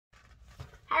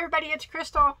Hi everybody, it's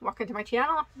Crystal. Welcome to my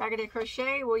channel, Bagoday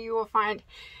Crochet, where you will find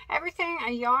everything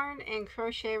yarn and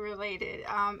crochet related.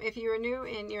 If you are new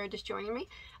and you're just joining me,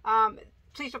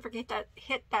 please don't forget to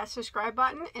hit that subscribe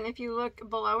button. And if you look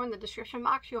below in the description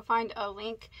box, you'll find a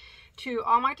link to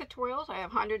all my tutorials. I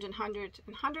have hundreds and hundreds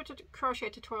and hundreds of crochet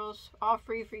tutorials, all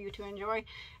free for you to enjoy.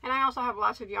 And I also have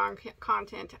lots of yarn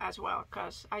content as well,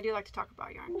 because I do like to talk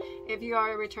about yarn. If you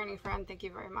are a returning friend, thank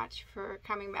you very much for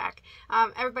coming back.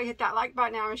 Everybody hit that like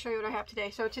button. I'm going to show you what I have today.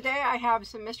 So today I have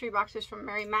some mystery boxes from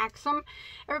Mary Maxim.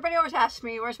 Everybody always asks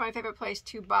me, where's my favorite place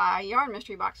to buy yarn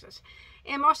mystery boxes?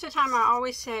 And most of the time I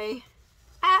always say,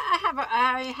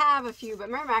 I have a few, but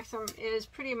Mary Maxim is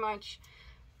pretty much,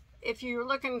 if you're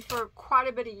looking for quite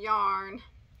a bit of yarn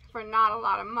for not a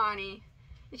lot of money,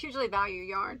 it's usually value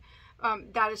yarn,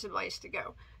 that is the place to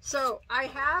go. So I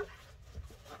have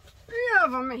 3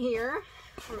 of them here.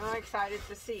 I'm really excited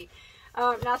to see.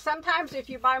 Now sometimes if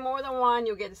you buy more than one,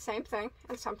 you'll get the same thing,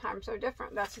 and sometimes they're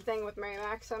different. That's the thing with Mary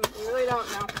Maxim. You really don't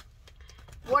know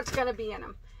what's going to be in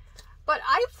them. But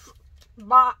I've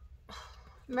bought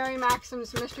Mary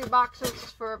Maxim's mystery boxes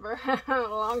for a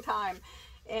long time,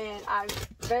 and I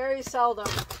very seldom,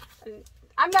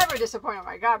 I'm never disappointed, oh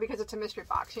my God, because it's a mystery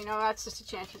box, you know, that's just a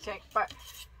chance you take. But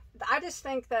I just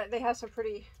think that they have some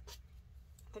pretty,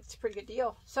 it's a pretty good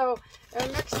deal. So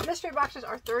mystery boxes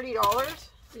are $30.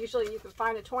 Usually you can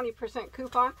find a 20%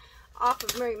 coupon off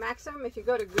of Mary Maxim. If you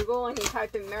go to Google and you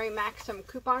type in Mary Maxim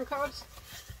coupon codes,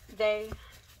 they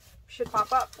should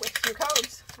pop up with some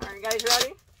codes. Are you guys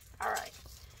ready? All right.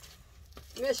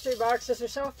 Mystery boxes are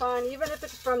so fun, even if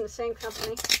it's from the same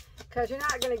company, because you're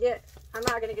not going to get, I'm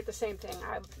not going to get the same thing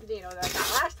that I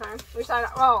got last time. At least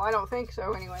I don't think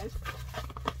so anyways.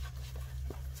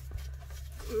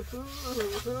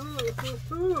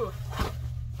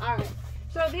 Alright,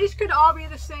 so these could all be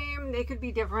the same, they could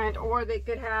be different, or they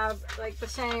could have like the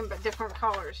same but different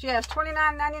colors. Yes,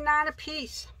 $29.99 a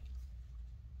piece.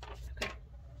 Okay,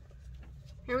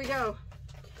 here we go.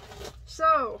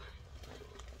 So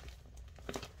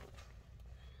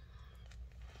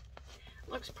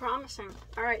looks promising.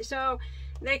 All right, so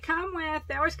they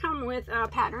always come with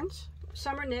patterns.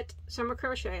 Some are knit, some are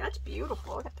crochet. That's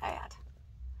beautiful. Look at that.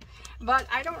 But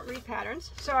I don't read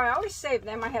patterns, so I always save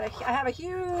them. I have a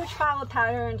huge pile of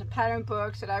patterns and pattern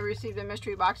books that I received in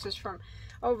mystery boxes from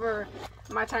over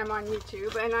my time on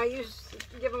YouTube, and I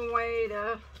give them away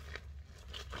to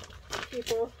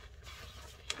people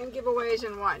and giveaways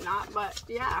and whatnot. But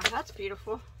yeah, that's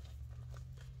beautiful.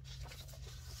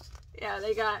 Yeah,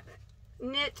 they got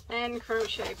knit and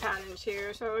crochet patterns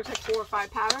here, so it looks like 4 or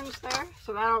 5 patterns there,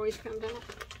 so that always comes in it.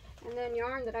 And then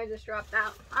yarn that I just dropped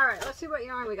out. All right, let's see what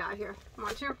yarn we got here.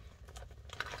 Want to?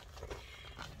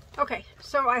 Okay,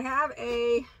 so I have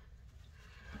a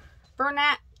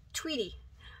Bernat Tweety.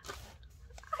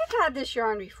 I've had this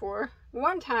yarn before,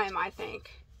 one time I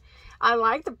think. I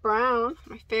like the brown,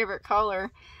 my favorite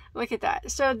color. Look at that.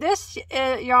 So this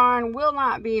yarn will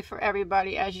not be for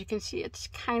everybody. As you can see, it's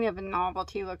kind of a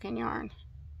novelty looking yarn.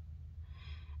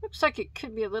 Looks like it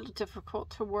could be a little difficult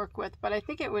to work with, but I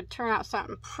think it would turn out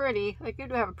something pretty. Like it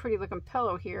would have a pretty looking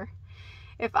pillow here.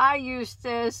 If I used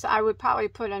this, I would probably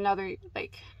put another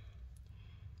like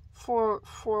 4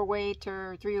 weight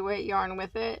or 3 weight yarn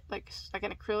with it, like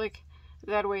an acrylic.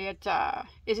 That way it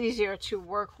is easier to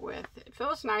work with. It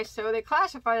feels nice. So they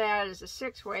classify that as a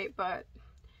 6 weight, but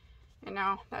you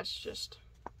know, that's just,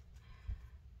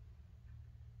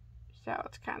 so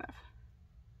it's kind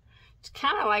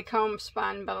of like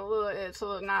homespun, but it's a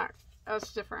little not,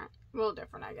 that's different, a little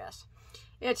different, I guess.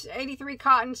 It's 83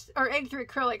 cotton, or 83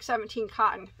 acrylic, 17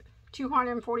 cotton,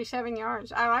 247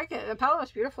 yards. I like it. The pillow is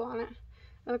beautiful on it.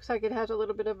 It looks like it has a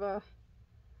little bit of a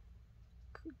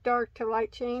dark to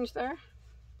light change there.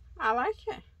 I like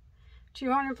it.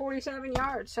 247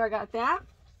 yards. So I got that.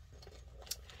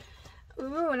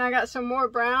 Ooh, and I got some more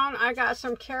brown. I got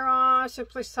some Caron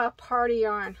Simply Soft Party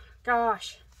yarn.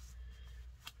 Gosh,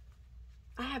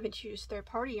 I haven't used their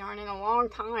party yarn in a long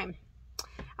time.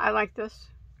 I like this.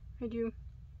 I do.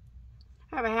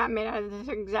 I have a hat made out of this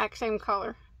exact same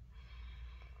color.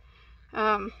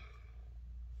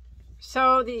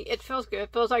 So it feels good.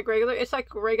 It feels like regular. It's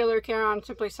like regular Caron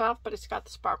Simply Soft, but it's got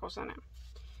the sparkles in it.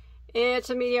 It's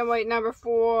a medium weight number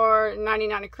 4,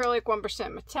 99 acrylic,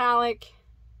 1% metallic.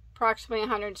 Approximately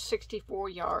 164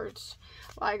 yards.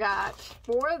 Well, I got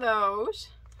 4 of those.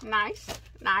 Nice,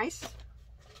 nice.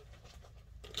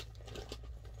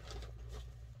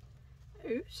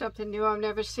 Ooh, something new I've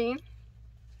never seen.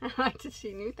 I like to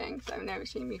see new things I've never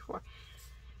seen before.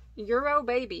 Euro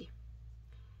Baby.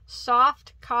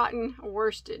 Soft cotton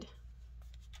worsted.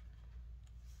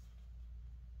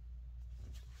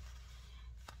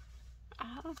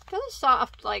 feels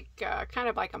soft, like kind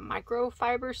of like a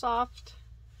microfiber soft,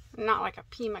 not like a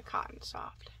Pima cotton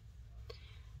soft.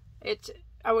 It's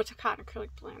a cotton acrylic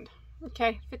blend.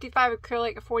 Okay, 55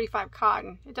 acrylic, 45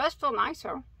 cotton. It does feel nice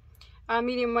though.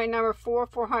 Medium weight number 4,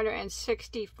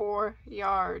 464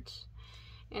 yards,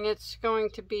 and it's going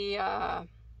to be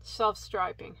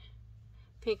self-striping,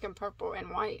 pink and purple and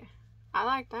white. I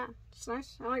like that. It's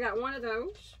nice. I only got one of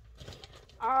those.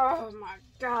 Oh my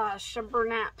gosh, a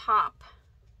Bernat Pop.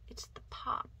 It's the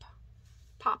Pop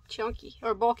Chunky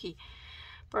or Bulky.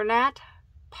 Bernat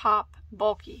Pop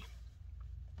Bulky.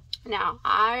 Now,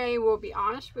 I will be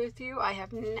honest with you, I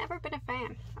have never been a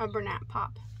fan of Bernat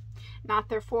Pop. Not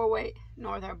their 4-weight,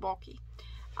 nor their Bulky.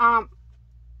 I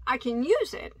can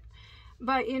use it,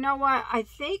 but you know what? I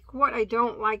think what I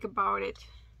don't like about it,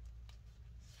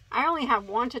 I only have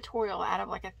one tutorial out of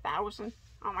like 1,000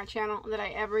 on my channel that I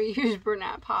ever used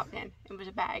Bernat Pop in. It was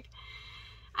a bag.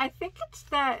 I think it's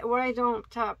that what I don't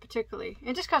particularly,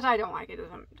 and just because I don't like it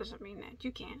doesn't mean that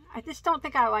you can't. I just don't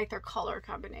think I like their color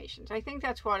combinations. I think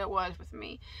that's what it was with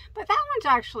me. But that one's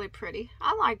actually pretty.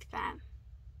 I liked that.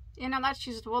 You know, that's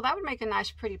just, well, that would make a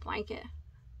nice pretty blanket,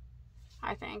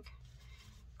 I think.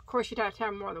 Of course, you'd have to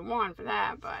have more than one for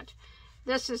that, but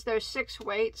this is their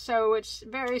 6-weight, so it's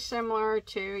very similar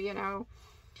to, you know,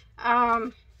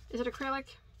 is it acrylic?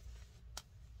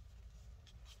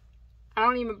 I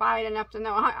don't even buy it enough to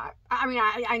know. I mean,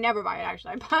 I never buy it,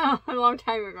 actually. I bought it a long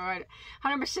time ago.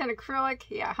 100% acrylic.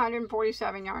 Yeah,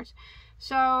 147 yards.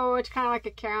 So, it's kind of like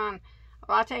a Caron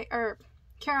latte, or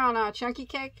Caron chunky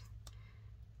cake.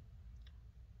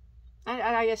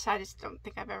 I guess I just don't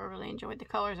think I've ever really enjoyed the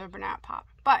colors of Bernat Pop.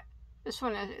 But, this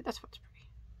one, that's what's pretty.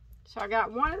 So, I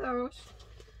got one of those.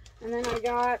 And then I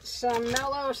got some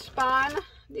Mellow Spun.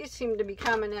 These seem to be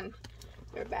coming in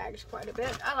their bags quite a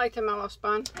bit. I like the Mellow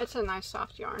Spun. It's a nice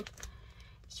soft yarn.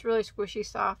 It's really squishy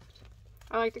soft.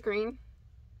 I like the green.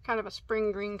 Kind of a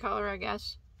spring green color, I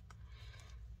guess.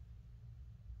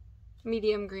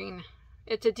 Medium green.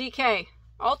 It's a DK.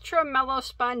 Ultra Mellow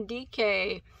Spun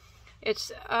DK.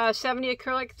 It's 70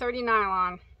 acrylic, 30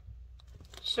 nylon.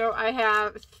 So I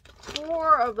have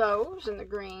 4 of those in the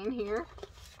green here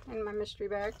in my mystery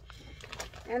bag.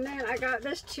 And then I got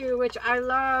this too, which I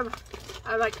love.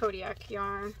 I like Kodiak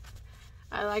yarn.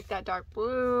 I like that dark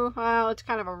blue. Well, it's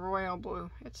kind of a royal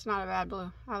blue. It's not a bad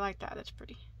blue. I like that. That's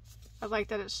pretty. I like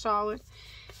that it's solid.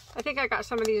 I think I got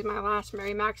some of these in my last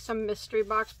Mary Maxim mystery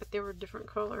box, but they were a different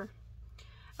color.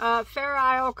 Fair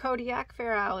Isle Kodiak.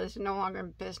 Fair Isle is no longer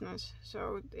in business,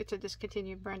 so it's a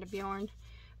discontinued brand of yarn.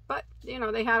 But, you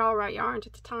know, they had all right yarns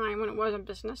at the time when it was in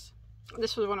business.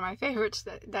 This was one of my favorites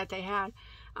that they had.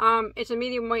 It's a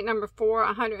medium weight number 4,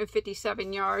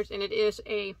 157 yards, and it is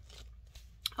a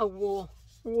wool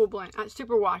blend,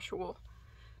 super wash wool.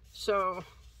 So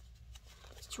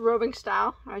it's roving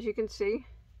style, as you can see.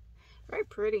 Very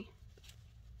pretty.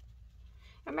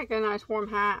 That'd make a nice warm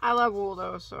hat. I love wool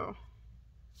though, so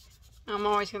I'm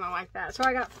always gonna like that. So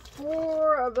I got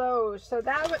 4 of those. So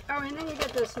that would, oh, and then you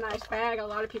get this nice bag. A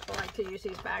lot of people like to use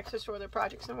these bags to store their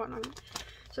projects and whatnot.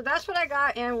 So that's what I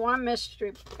got in one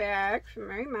mystery bag from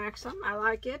Mary Maxim. I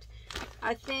like it.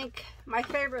 I think my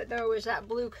favorite though is that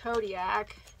blue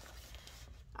Kodiak.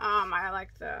 I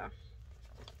like the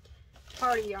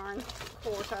party yarn. Of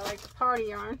course, I like the party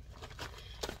yarn.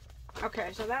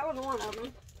 Okay, so that was one of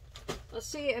them. Let's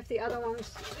see if the other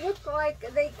ones look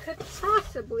like they could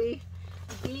possibly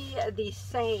be the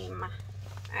same,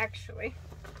 actually.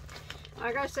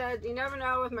 Like I said, you never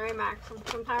know with Mary Maxim.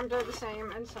 Sometimes they're the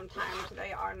same and sometimes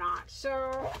they are not.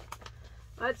 So,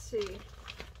 let's see.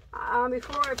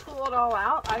 Before I pull it all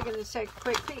out, I'm going to take a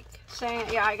quick peek. Saying,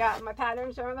 yeah, I got my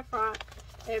patterns there in the front.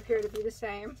 They appear to be the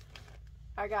same.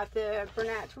 I got the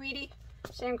Bernat Tweedy,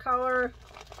 same color.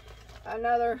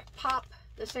 Another Pop,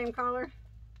 the same color.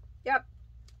 Yep.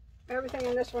 Everything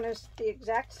in this one is the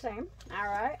exact same.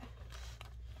 Alright.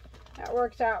 That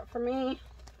works out for me.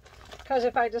 Because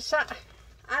if I decide,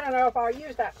 I don't know if I'll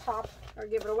use that Pop or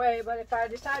give it away, but if I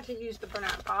decide to use the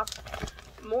Bernat Pop,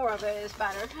 more of it is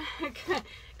better.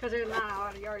 Because there's not a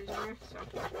lot of yardage in there. So.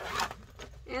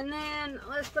 And then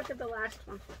let's look at the last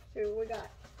one. See what we got.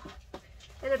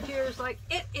 It appears like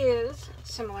it is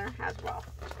similar as well.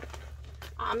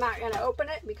 I'm not going to open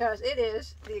it because it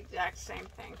is the exact same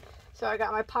thing. So I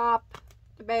got my Pop,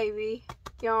 the baby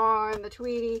yarn, the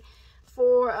Tweedy,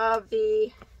 4 of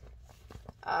the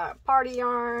party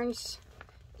yarns.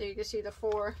 There you can see the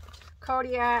 4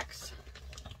 Kodiaks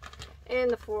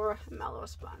and the 4 Mellow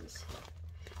Spuns.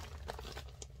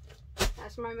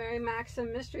 That's my Mary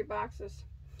Maxim mystery boxes.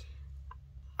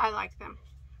 I like them.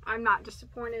 I'm not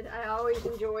disappointed. I always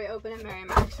enjoy opening Mary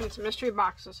Maxim's mystery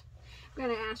boxes. I'm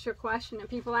going to ask you a question, and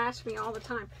people ask me all the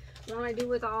time, what do I do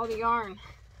with all the yarn?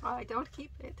 Well, I don't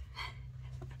keep it.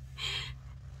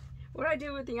 What do I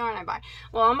do with the yarn I buy?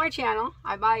 Well, on my channel,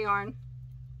 I buy yarn,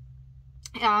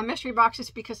 mystery boxes,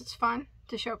 because it's fun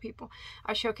to show people.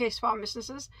 I showcase small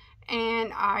businesses,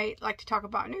 and I like to talk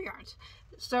about new yarns.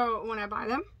 So when I buy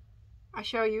them, I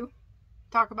show you,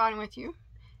 talk about them with you,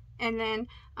 and then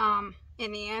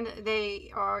in the end,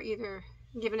 they are either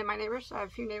given to my neighbors. I have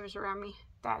a few neighbors around me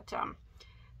that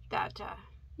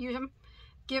use them,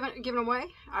 given away.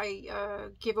 I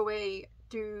give away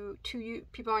to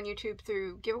people on YouTube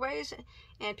through giveaways,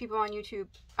 and people on YouTube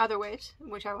other ways,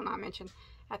 which I will not mention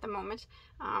at the moment.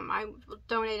 I will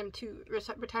donate them to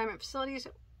retirement facilities,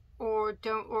 or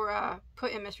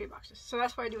put in mystery boxes. So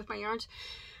that's what I do with my yarns.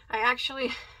 I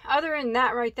actually, other than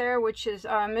that right there, which is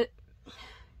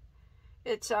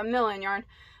it's a mill-in yarn,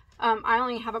 I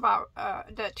only have about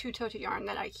the 2 toted yarn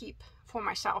that I keep for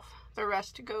myself. The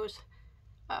rest goes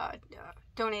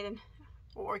donated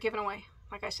or given away,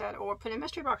 like I said, or put in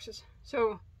mystery boxes.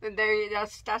 So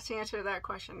that's the answer to that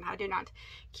question. I do not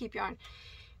keep yarn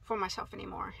for myself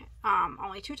anymore.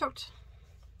 Only 2 totes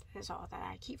is all that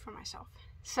I keep for myself.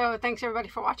 So thanks everybody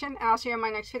for watching, and I'll see you in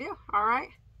my next video. All right,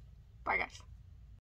 bye guys.